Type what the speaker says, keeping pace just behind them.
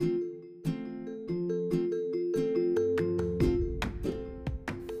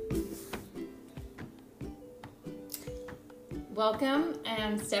Welcome.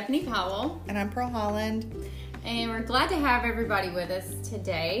 I'm Stephanie Powell. And I'm Pearl Holland. And we're glad to have everybody with us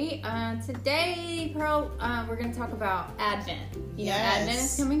today. Pearl, we're going to talk about Advent. Advent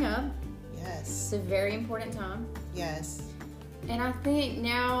is coming up. Yes. It's a very important time. Yes. And I think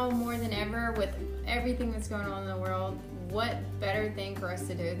now more than ever, with everything that's going on in the world, what better thing for us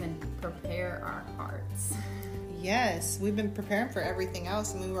to do than prepare our hearts? Yes. We've been preparing for everything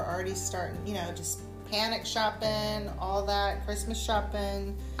else, and we were already starting, just panic shopping, all that, Christmas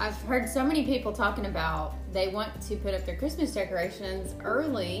shopping. I've heard so many people talking about they want to put up their Christmas decorations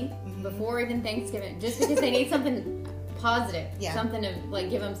early, before even Thanksgiving, just because they need something positive, something to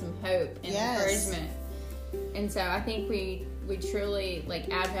give them some hope and encouragement. And so I think we truly,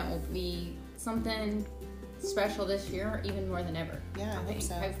 Advent will be something special this year, even more than ever. Yeah, I think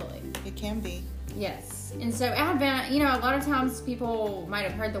so. Hopefully. It can be. Yes. And so Advent, a lot of times people might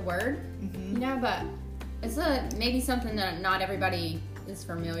have heard the word, but it's maybe something that not everybody is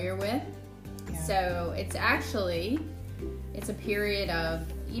familiar with. Yeah. So it's a period of,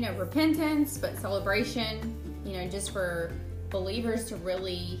 repentance, but celebration, just for believers to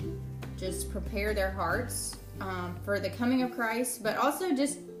really just prepare their hearts for the coming of Christ, but also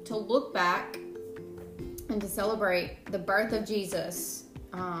just to look back and to celebrate the birth of Jesus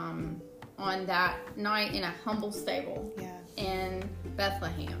on that night in a humble stable in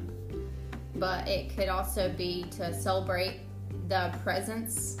Bethlehem. But it could also be to celebrate the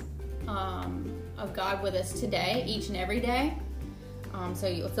presence of God with us today, each and every day. So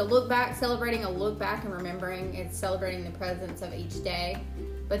it's a look back, celebrating a look back and remembering. It's celebrating the presence of each day,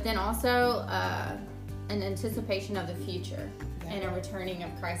 but then also an anticipation of the future and a returning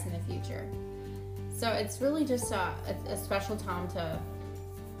of Christ in the future. So it's really just a special time to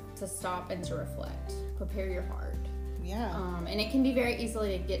stop and to reflect, prepare your heart. Yeah. And it can be very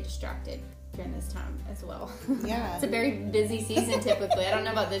easily to get distracted during this time as well. Yeah. It's a very busy season typically. I don't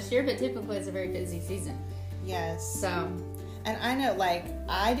know about this year, but typically it's a very busy season. Yes. So. And I know,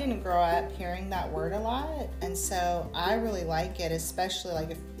 I didn't grow up hearing that word a lot, and so I really like it, especially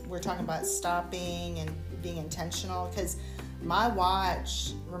if we're talking about stopping and being intentional, because my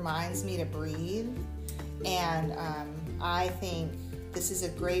watch reminds me to breathe, and I think this is a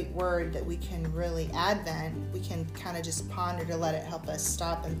great word that we can really, Advent, we can kind of just ponder to let it help us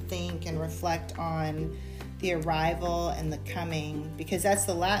stop and think and reflect on the arrival and the coming, because that's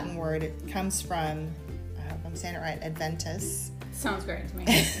the Latin word. It comes from, I hope I'm saying it right, Adventus. Sounds great to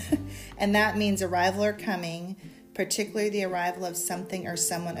me. And that means arrival or coming, particularly the arrival of something or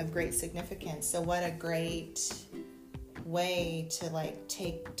someone of great significance. So what a great way to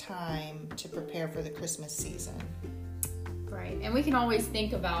take time to prepare for the Christmas season. Right. And we can always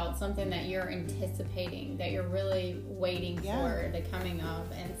think about something that you're anticipating, that you're really waiting for the coming of.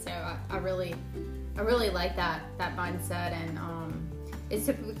 And so I really like that mindset. And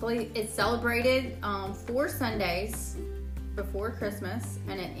it's celebrated 4 Sundays before Christmas,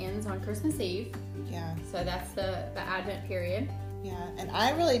 and it ends on Christmas Eve. Yeah. So that's the Advent period. Yeah. And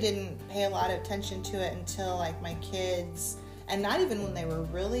I really didn't pay a lot of attention to it until my kids, and not even when they were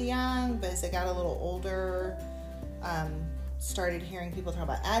really young, but as they got a little older, started hearing people talk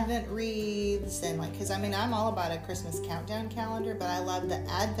about Advent wreaths and because I'm all about a Christmas countdown calendar, but I love the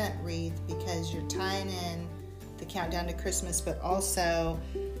Advent wreath because you're tying in the countdown to Christmas, but also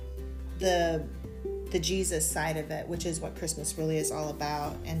the Jesus side of it, which is what Christmas really is all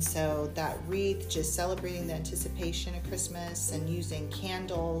about. And so that wreath, just celebrating the anticipation of Christmas and using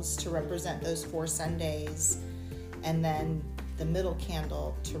candles to represent those 4 Sundays, and then the middle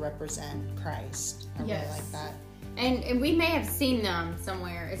candle to represent Christ. I really like that. And we may have seen them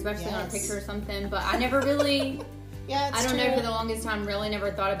somewhere, especially on a picture or something, but I never really, I don't know, for the longest time, really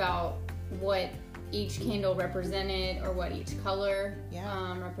never thought about what each candle represented or what each color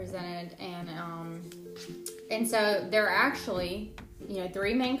represented. And so there are actually,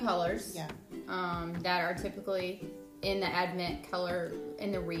 3 main colors that are typically in the Advent color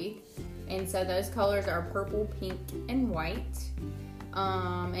in the wreath. And so those colors are purple, pink, and white.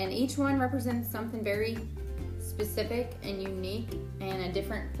 And each one represents something very specific and unique, and a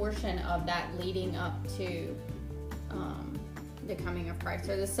different portion of that leading up to the coming of Christ,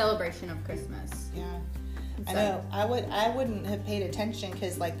 or the celebration of Christmas. Yeah. I know. I wouldn't have paid attention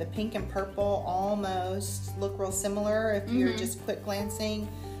because the pink and purple almost look real similar if you're just quick glancing,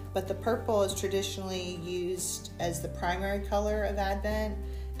 but the purple is traditionally used as the primary color of Advent,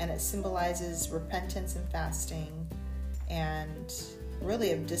 and it symbolizes repentance and fasting, and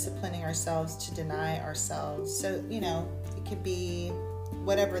really of disciplining ourselves to deny ourselves. So, it could be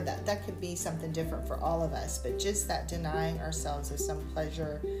whatever that could be something different for all of us, but just that denying ourselves of some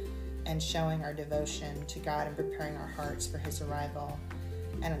pleasure and showing our devotion to God and preparing our hearts for his arrival.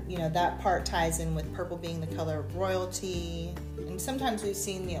 And, that part ties in with purple being the color of royalty. And sometimes we've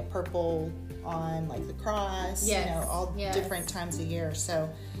seen, purple on like the cross, all different times of year. So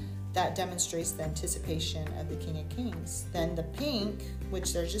that demonstrates the anticipation of the King of Kings. Then the pink,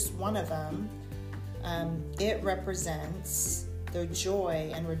 which there's just one of them, it represents the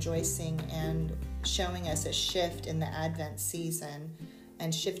joy and rejoicing and showing us a shift in the Advent season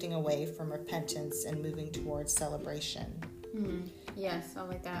and shifting away from repentance and moving towards celebration. Yes, I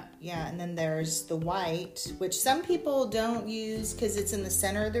like that. Yeah, and then there's the white, which some people don't use because it's in the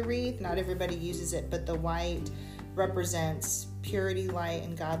center of the wreath. Not everybody uses it, but the white represents purity, light,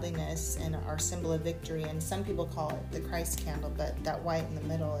 and godliness, and our symbol of victory. And some people call it the Christ candle, but that white in the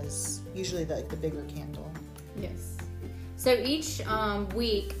middle is usually the bigger candle. Yes. So each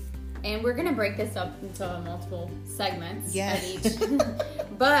week, and we're going to break this up into multiple segments of each.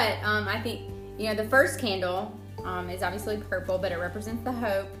 But I think, the first candle is obviously purple, but it represents the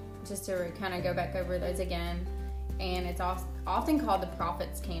hope, just to kind of go back over those again. And it's often called the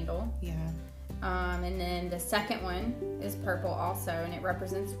prophet's candle. Yeah. And then the second one is purple also, and it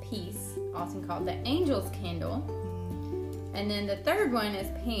represents peace, often called the angel's candle. And then the third one is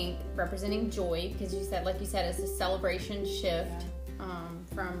pink, representing joy, because like you said, it's a celebration shift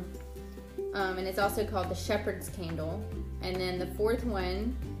and it's also called the shepherd's candle. And then the fourth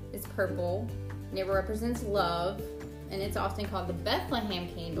one is purple, and it represents love, and it's often called the Bethlehem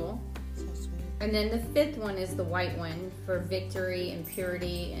candle. So sweet. And then the fifth one is the white one for victory and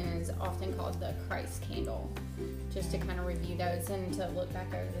purity, and is often called the Christ candle. Just to kind of review those and to look back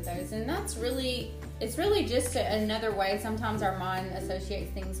over those. And it's really just another way. Sometimes our mind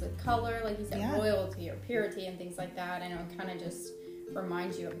associates things with color, like you said, royalty or purity and things like that, and it kind of just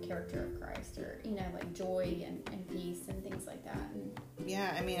reminds you of the character of Christ, or like joy and peace and things like that. And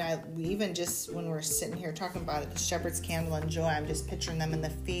even just when we're sitting here talking about it, the shepherd's candle and joy, I'm just picturing them in the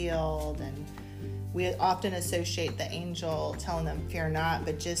field, and we often associate the angel telling them fear not,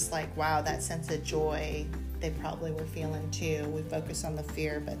 but just like, wow, that sense of joy they probably were feeling too. We focus on the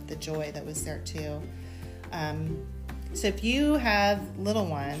fear, but the joy that was there too. So if you have little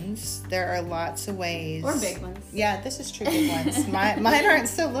ones, there are lots of ways. Or big ones. Yeah, this is true, big ones. Mine aren't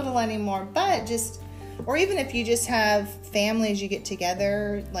so little anymore, but or even if you just have families, you get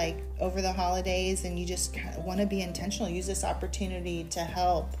together like over the holidays and you just kind of want to be intentional, use this opportunity to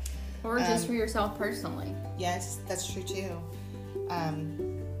help. Or just for yourself personally. Yes, that's true too.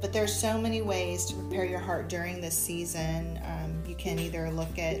 But there's so many ways to prepare your heart during this season. You can either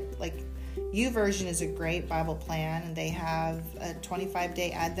look at, like, YouVersion is a great Bible plan, and they have a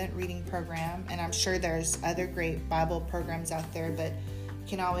 25-day Advent reading program, and I'm sure there's other great Bible programs out there, but you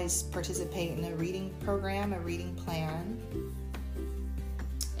can always participate in a reading program, a reading plan.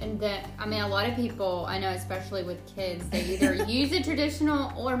 And a lot of people, I know, especially with kids, they either use a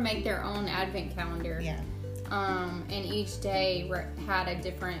traditional or make their own Advent calendar. Yeah. And each day had a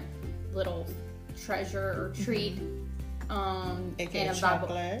different little treasure or treat. And a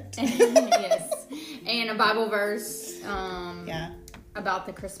chocolate. Yes. And a Bible verse about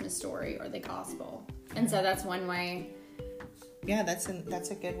the Christmas story or the gospel. And so that's one way. Yeah, that's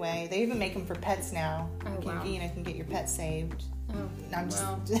a good way. They even make them for pets now. Oh, wow. You can get your pet saved. Oh, I'm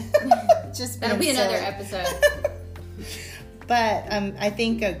just that'll be silly. another episode. But I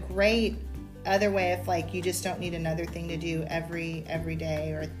think a great other way, if like you just don't need another thing to do every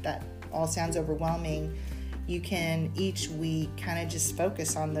day, or that all sounds overwhelming, you can each week kind of just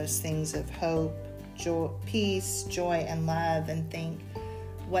focus on those things of hope, joy, peace, joy, and love, and think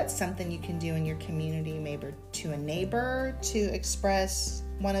what's something you can do in your community, maybe to a neighbor to express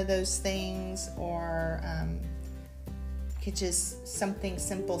one of those things, or could just something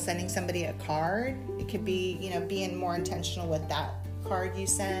simple, sending somebody a card. It could be, being more intentional with that card you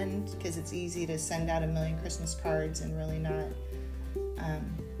send, because it's easy to send out 1 million Christmas cards and really not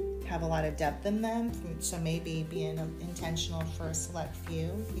have a lot of depth in them. So maybe being intentional for a select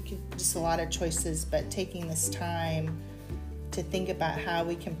few. You could just a lot of choices, but taking this time to think about how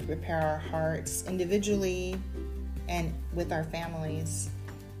we can prepare our hearts individually and with our families.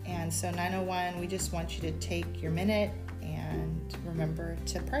 And so 901, we just want you to take your minute and remember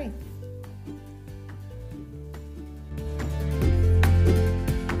to pray.